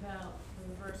 thinking about the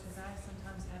reverse, because I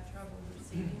sometimes have trouble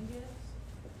receiving gifts.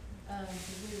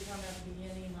 Because we were talking about the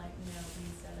beginning, like,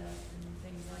 being set up and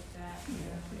things like that.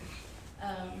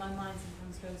 My mind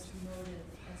sometimes goes to motive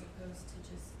as opposed to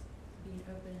just being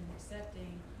open and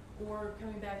accepting, or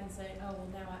coming back and saying, oh, well,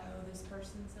 now I owe this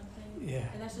person something. Yeah.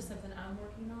 And that's just something I'm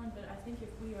working on. But I think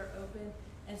if we are open,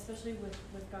 and especially with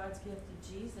God's gift to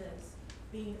Jesus,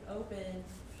 being open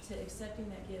to accepting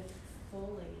that gift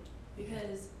fully,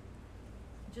 because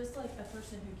just like a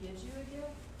person who gives you a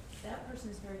gift, that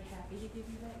person is very happy to give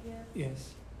you that gift.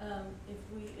 Yes.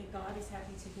 If God is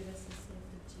happy to give us this gift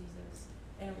of Jesus,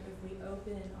 and if we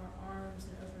open our arms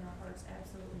and open our hearts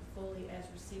absolutely fully as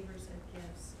receivers of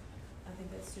gifts, I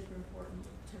think that's super important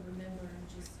to remember, and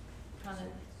just kind of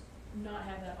not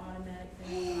have that automatic thing,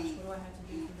 oh gosh, what do I have to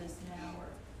do for this now, or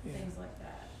things like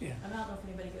that. Yeah. I don't know if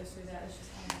anybody goes through that. It's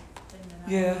just kind of a thing that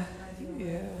I deal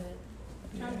Yeah. with.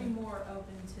 But trying to be more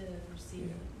open to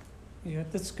receiving. Yeah,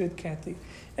 that's good, Kathy.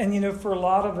 And for a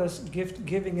lot of us, gift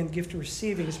giving and gift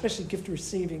receiving, especially gift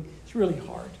receiving, it's really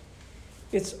hard.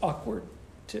 It's awkward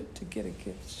to get a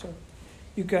gift. So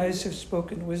you guys have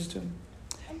spoken wisdom.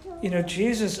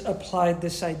 Jesus applied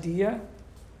this idea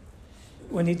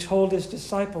when he told his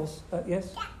disciples.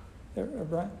 Yes?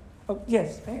 Brian? Oh,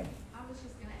 yes, ma'am. I was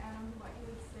just going to add on to what you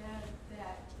had said,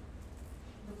 that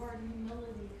the word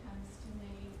humility comes to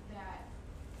me, that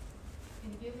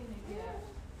in giving a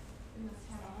gift, we must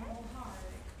have a humble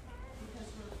heart, because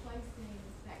we're placing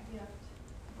that gift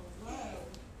below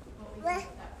what we think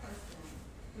of that person.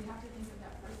 We have to think of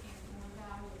that person as more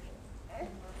valuable than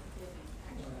what we're giving,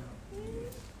 actually.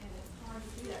 And it's hard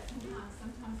to do that sometimes.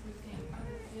 Sometimes we think, oh,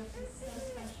 this gift is so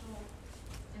special,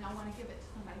 and I want to give it to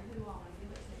somebody who I want to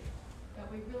give it to. But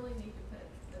we really need to put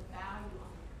the value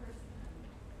on the person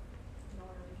in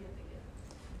order to give the gift.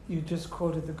 You just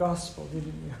quoted the gospel,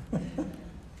 didn't you?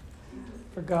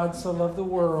 For God so loved the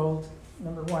world.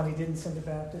 Number one, he didn't send a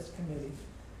Baptist committee.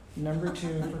 Number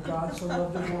two, for God so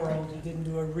loved the world, he didn't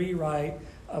do a rewrite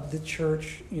of the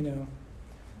church,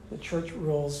 the church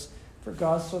rules. For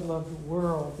God so loved the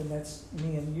world, and that's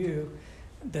me and you,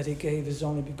 that he gave his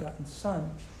only begotten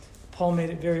Son. Paul made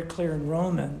it very clear in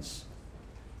Romans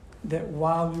that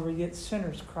while we were yet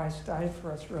sinners, Christ died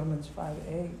for us, Romans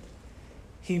 5:8.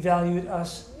 He valued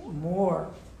us more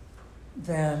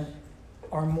than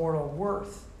our moral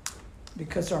worth.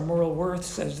 because our moral worth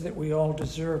says that we all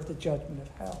deserve the judgment of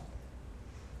hell,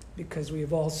 because we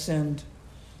have all sinned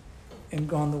and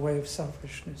gone the way of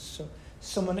selfishness. So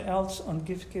someone else on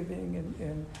gift giving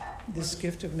and this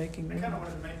gift of making I room. kind of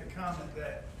wanted to make the comment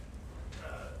that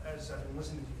as I've been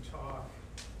listening to you talk,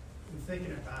 I'm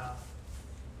thinking about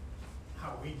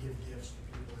how we give gifts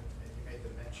to people, and you made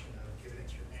the mention of giving it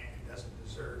to your aunt who doesn't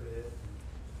deserve it.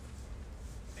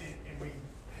 And we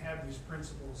have these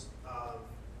principles of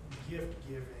gift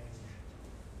giving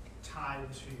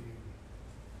tied to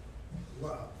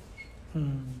love.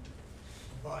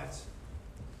 But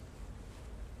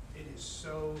it is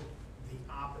so the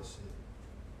opposite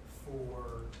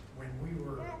for when we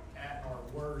were at our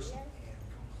worst and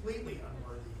completely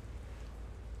unworthy.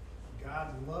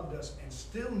 God loved us and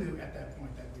still knew at that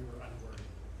point that we were unworthy.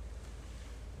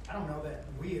 I don't know that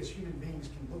we as human beings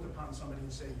can look upon somebody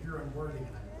and say, you're unworthy and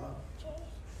I love you.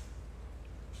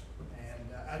 And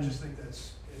I just think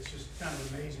it's just kind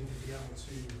of amazing to be able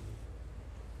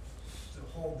to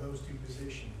hold those two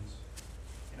positions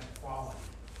in equality.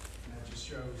 And that just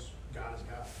shows God is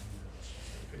God,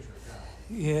 a picture of God.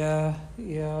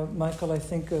 Yeah. Michael, I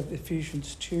think of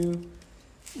Ephesians 2.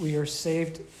 We are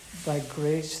saved by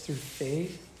grace through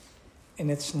faith, and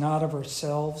it's not of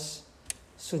ourselves,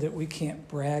 so that we can't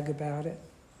brag about it.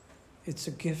 It's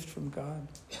a gift from God.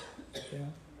 Yeah.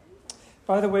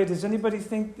 By the way, does anybody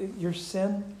think that your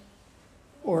sin,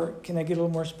 or can I get a little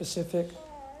more specific,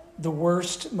 the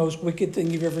worst, most wicked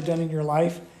thing you've ever done in your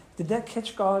life, did that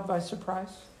catch God by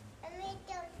surprise?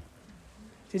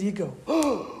 Did he go,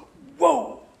 oh,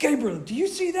 whoa, Gabriel, do you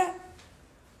see that?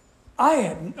 I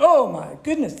hadn't. Oh my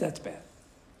goodness, that's bad.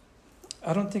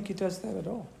 I don't think he does that at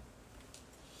all.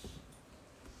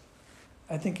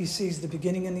 I think he sees the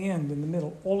beginning and the end in the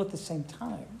middle, all at the same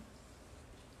time.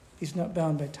 He's not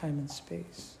bound by time and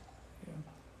space.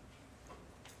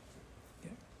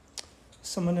 Yeah.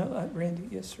 Someone else, Randy,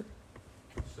 yes, sir.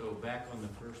 So back on the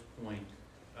first point,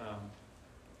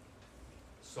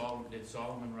 did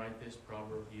Solomon write this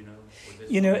proverb,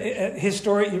 His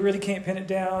story, you really can't pin it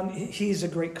down. He's a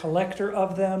great collector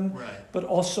of them, right, but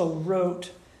also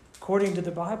wrote, according to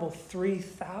the Bible,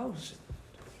 3,000.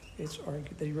 It's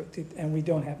argued that he wrote, and we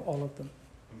don't have all of them.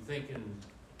 I'm thinking,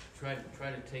 try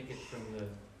to take it from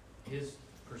his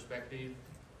perspective.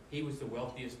 He was the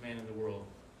wealthiest man in the world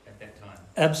at that time.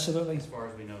 Absolutely. As far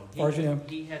as we know.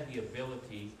 He had the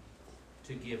ability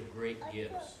to give great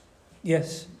gifts.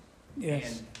 Yes. And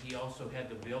he also had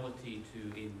the ability to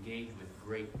engage with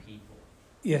great people.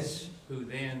 Yes. Who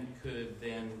could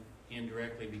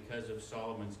indirectly, because of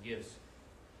Solomon's gifts,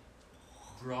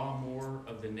 draw more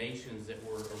of the nations that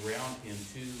were around him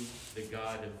to the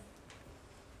God of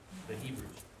the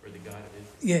Hebrews, or the God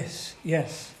of Israel.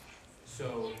 Yes.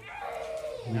 So,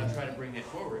 now try to bring that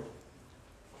forward.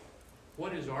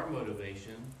 What is our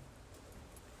motivation?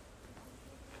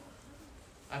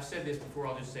 I've said this before,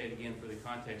 I'll just say it again for the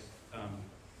context.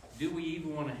 Do we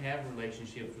even want to have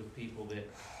relationships with people that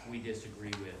we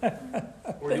disagree with?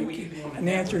 Or do we even want to And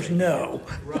the answer is no.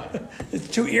 Right. It's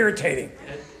too irritating.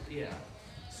 Yeah.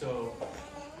 So,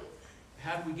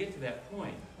 how do we get to that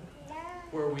point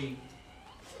where we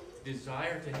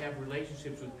desire to have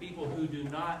relationships with people who do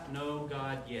not know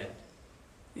God yet?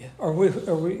 Yeah. Or we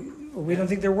don't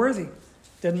think they're worthy.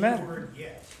 Doesn't matter.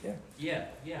 Yeah.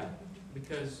 Yeah.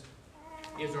 Because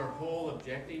is our whole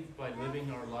objective by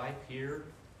living our life here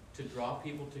to draw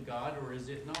people to God, or is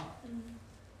it not?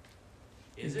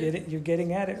 You're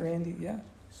getting at it, Randy. Yeah.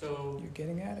 So you're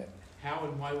getting at it. How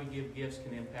and why we give gifts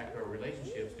can impact our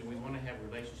relationships. Do we want to have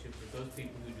relationships with those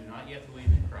people who do not yet believe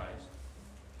in Christ?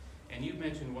 And you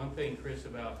mentioned one thing, Chris,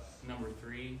 about number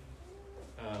 3.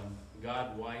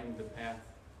 God widened the path.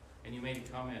 And you made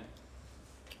a comment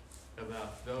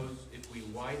about those, if we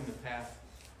widen the path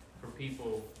for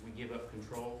people, we give up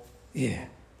control. Yeah.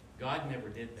 God never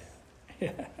did that.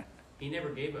 Yeah. He never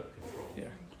gave up control.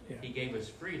 Yeah. He gave us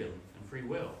freedom and free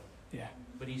will. Yeah.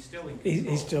 But he's still in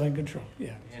control. He's still in control.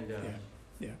 Yeah. And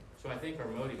so I think our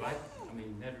motive, I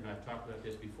mean, Ned and I have talked about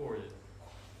this before, that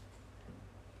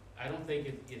I don't think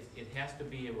it has to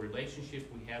be a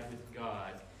relationship we have with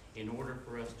God in order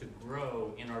for us to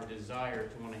grow in our desire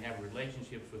to want to have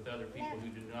relationships with other people who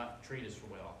do not treat us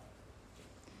well.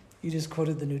 You just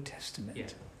quoted the New Testament.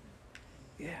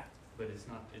 Yeah. But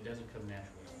it doesn't come naturally.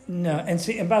 No,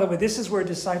 and by the way, this is where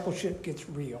discipleship gets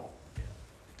real.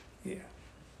 Yeah.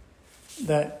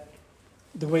 That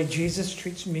the way Jesus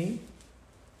treats me,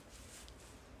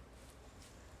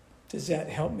 does that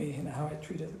help me in how I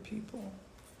treat other people?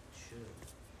 It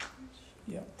should.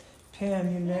 Yeah.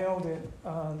 Pam, you nailed it.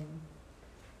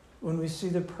 When we see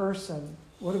the person,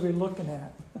 what are we looking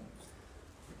at?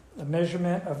 the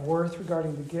measurement of worth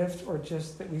regarding the gift, or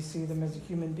just that we see them as a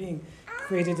human being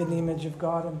created in the image of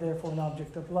God and therefore an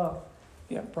object of love?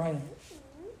 Yeah, Brian.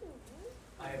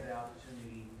 I have the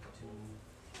opportunity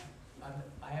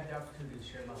to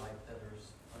share my life with others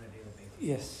on a daily basis.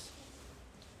 Yes.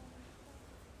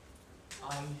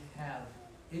 I have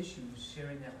issues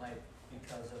sharing that life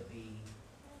because of the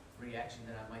reaction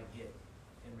that I might get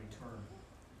in return.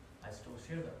 I still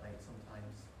share that light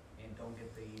sometimes and don't get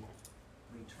the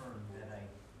return that I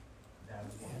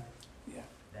want. Yeah.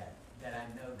 That I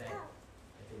know that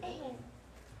if they don't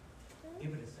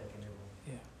give it a second, it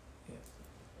will. Yeah. Yeah.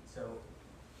 So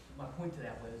my point to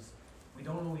that was, we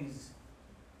don't always,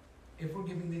 if we're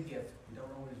giving the gift, we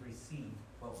don't always receive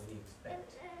what we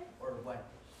expect or what.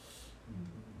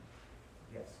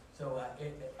 Yes. So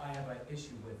I have an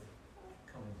issue with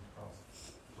coming across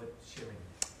with sharing.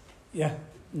 Yeah.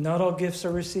 Not all gifts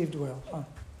are received well, huh?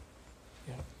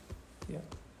 Yeah. Yeah.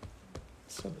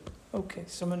 So, okay,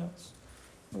 someone else.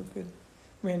 We're good.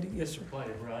 Randy, yes, sir. Reply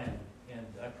to Brian, and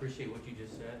I appreciate what you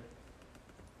just said.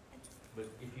 But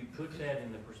if you put that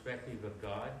in the perspective of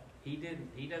God, he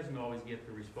doesn't always get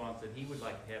the response that he would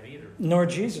like to have either. Nor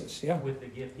Jesus, yeah. With the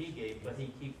gift he gave, but he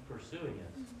keeps pursuing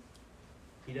it.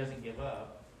 He doesn't give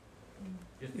up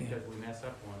just because we mess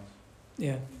up once.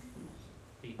 Yeah.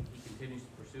 He continues to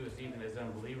pursue us even as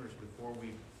unbelievers before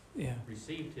we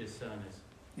received his son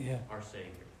as our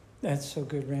Savior. That's so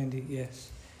good, Randy.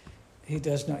 Yes. He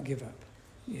does not give up.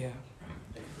 Yeah.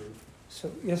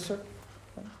 So, yes, sir.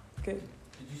 Okay. Did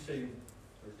you say,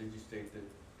 or did you state that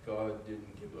God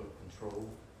didn't give up control?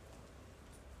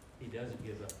 He doesn't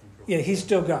give up control. Yeah, he's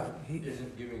still God. He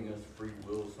isn't giving us free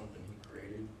will something he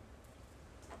created.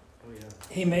 Oh, yeah.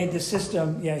 He made the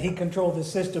system. Yeah, he controlled the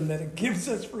system that it gives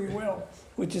us free will,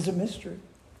 which is a mystery.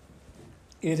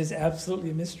 It is absolutely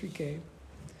a mystery, Gabe.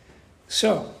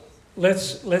 So,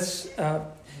 let's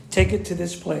take it to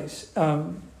this place.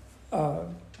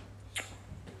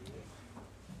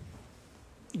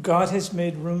 God has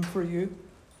made room for you.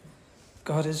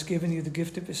 God has given you the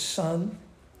gift of his Son.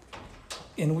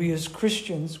 And we as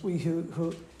Christians, we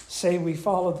who say we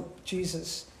follow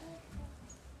Jesus,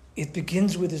 it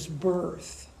begins with his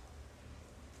birth.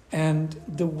 And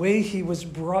the way he was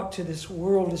brought to this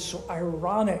world is so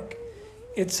ironic.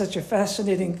 It's such a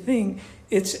fascinating thing.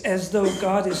 It's as though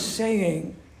God is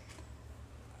saying,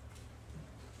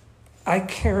 I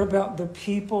care about the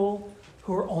people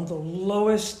who are on the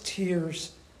lowest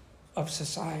tiers of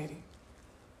society.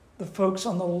 The folks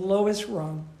on the lowest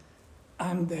rung,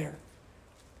 I'm there.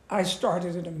 I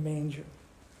started in a manger,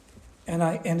 and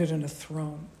I ended in a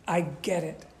throne. I get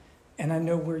it, and I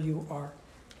know where you are.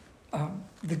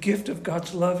 The gift of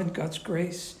God's love and God's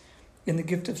grace and the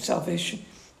gift of salvation,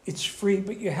 it's free,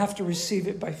 but you have to receive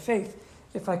it by faith.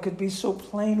 If I could be so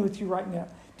plain with you right now,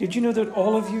 did you know that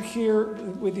all of you here,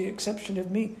 with the exception of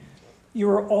me, you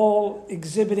are all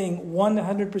exhibiting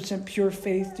 100% pure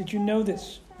faith? Did you know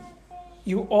this?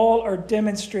 You all are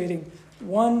demonstrating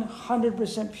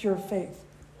 100% pure faith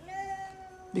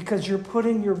because you're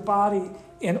putting your body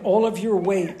and all of your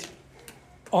weight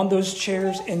on those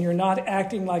chairs, and you're not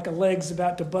acting like a leg's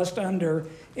about to bust under,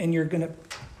 and you're going to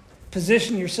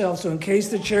position yourself so in case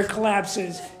the chair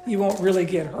collapses, you won't really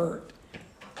get hurt.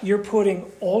 You're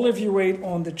putting all of your weight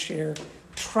on the chair,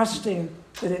 trusting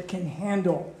that it can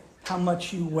handle how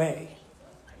much you weigh.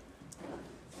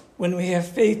 When we have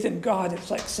faith in God, it's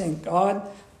like saying, God,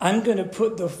 I'm going to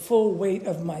put the full weight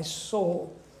of my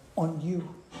soul on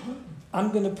you.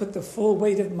 I'm going to put the full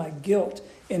weight of my guilt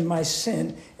and my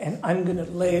sin, and I'm going to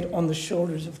lay it on the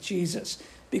shoulders of Jesus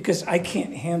because I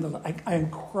can't handle it. I'm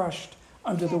crushed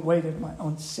under the weight of my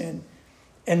own sin.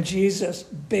 And Jesus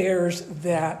bears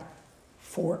that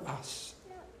for us.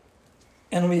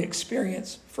 And we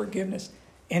experience forgiveness.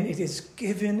 And it is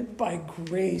given by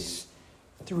grace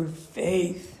through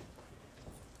faith,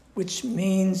 which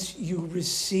means you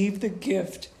receive the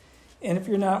gift. And if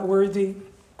you're not worthy,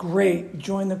 great,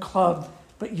 join the club.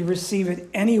 But you receive it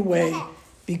anyway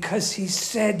because he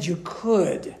said you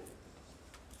could.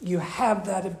 You have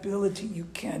that ability, you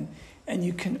can. And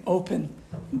you can open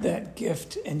that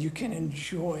gift and you can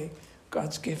enjoy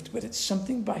God's gift. But it's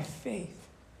something by faith.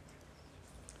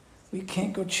 We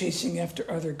can't go chasing after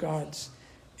other gods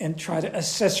and try to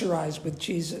accessorize with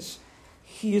Jesus.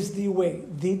 He is the way,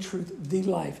 the truth, the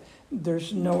life.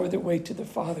 There's no other way to the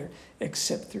Father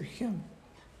except through him.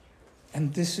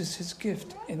 And this is his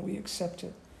gift, and we accept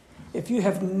it. If you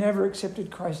have never accepted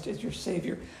Christ as your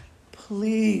Savior,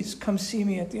 please come see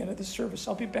me at the end of the service.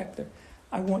 I'll be back there.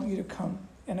 I want you to come,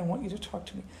 and I want you to talk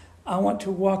to me. I want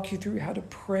to walk you through how to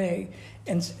pray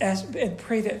and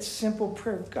pray that simple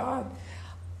prayer. God,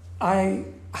 I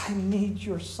need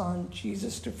your Son,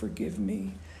 Jesus, to forgive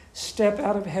me. Step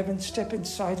out of heaven, step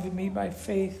inside of me by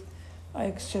faith. I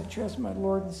accept you as my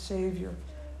Lord and Savior.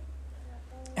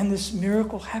 And this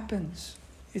miracle happens.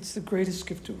 It's the greatest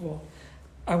gift of all.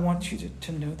 I want you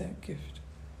to know that gift.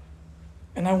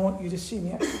 And I want you to see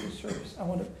me after the service. I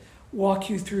want to walk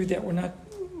you through that. We're not,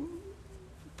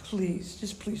 please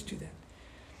do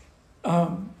that.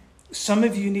 Some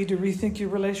of you need to rethink your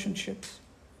relationships.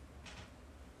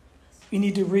 You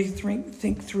need to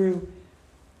think through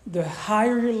the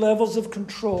higher your levels of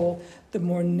control, the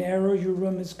more narrow your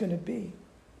room is going to be.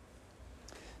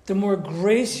 The more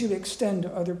grace you extend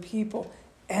to other people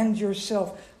and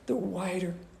yourself, the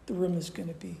wider the room is going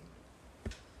to be.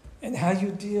 And how you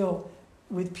deal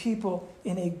with people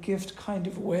in a gift kind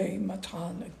of way,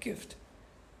 matan, a gift,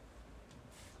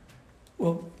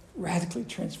 will radically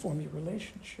transform your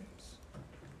relationships.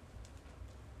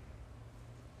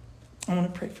 I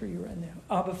want to pray for you right now.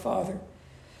 Abba, Father,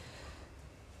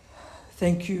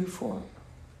 thank you for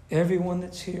everyone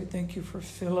that's here. Thank you for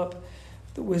Philip,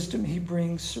 the wisdom he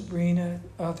brings, Sabrina,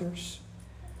 others.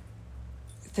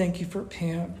 Thank you for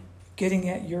Pam, getting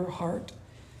at your heart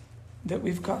that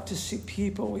we've got to see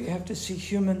people. We have to see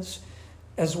humans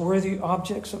as worthy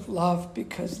objects of love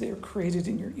because they are created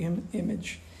in your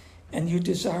image. And you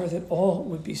desire that all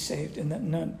would be saved and that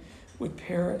none would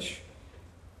perish.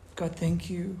 God, thank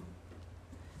you.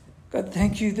 God,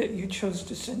 thank you that you chose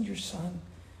to send your Son.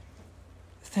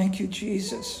 Thank you,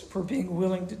 Jesus, for being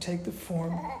willing to take the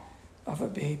form of a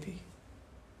baby.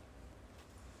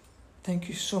 Thank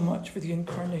you so much for the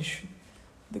incarnation,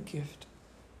 the gift.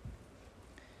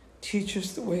 Teach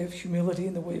us the way of humility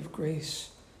and the way of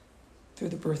grace through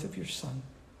the birth of your Son.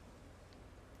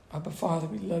 Abba, Father,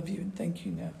 we love you and thank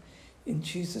you now. In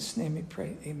Jesus' name we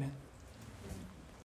pray, amen.